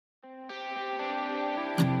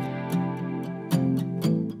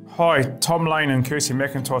Hi, Tom Lane and Kirsty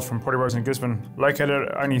McIntosh from Potty Rose in Gisborne. Located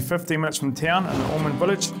only 15 minutes from town in the Ormond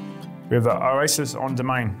village, we have the Oasis on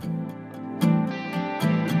Domain.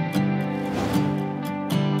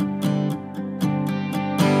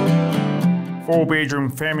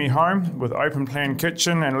 Four-bedroom family home with open plan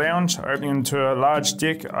kitchen and lounge opening into a large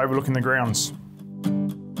deck overlooking the grounds.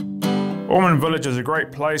 Ormond Village is a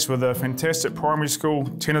great place with a fantastic primary school,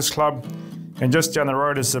 tennis club, and just down the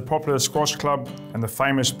road is the popular squash club and the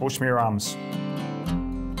famous Bushmere Arms.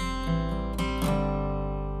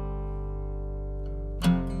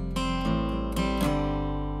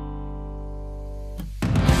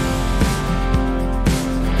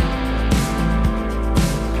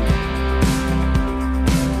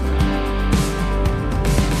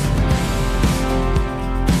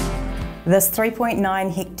 This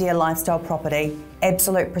 3.9 hectare lifestyle property,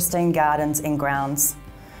 absolute pristine gardens and grounds.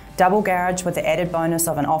 Double garage with the added bonus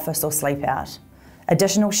of an office or sleep out.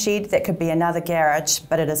 Additional shed that could be another garage,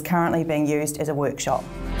 but it is currently being used as a workshop.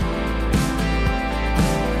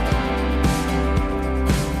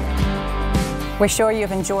 We're sure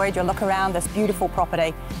you've enjoyed your look around this beautiful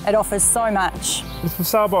property. It offers so much. It's for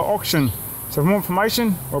sale by auction, so for more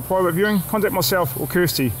information or private viewing, contact myself or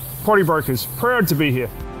Kirsty. Potty Brokers, proud to be here.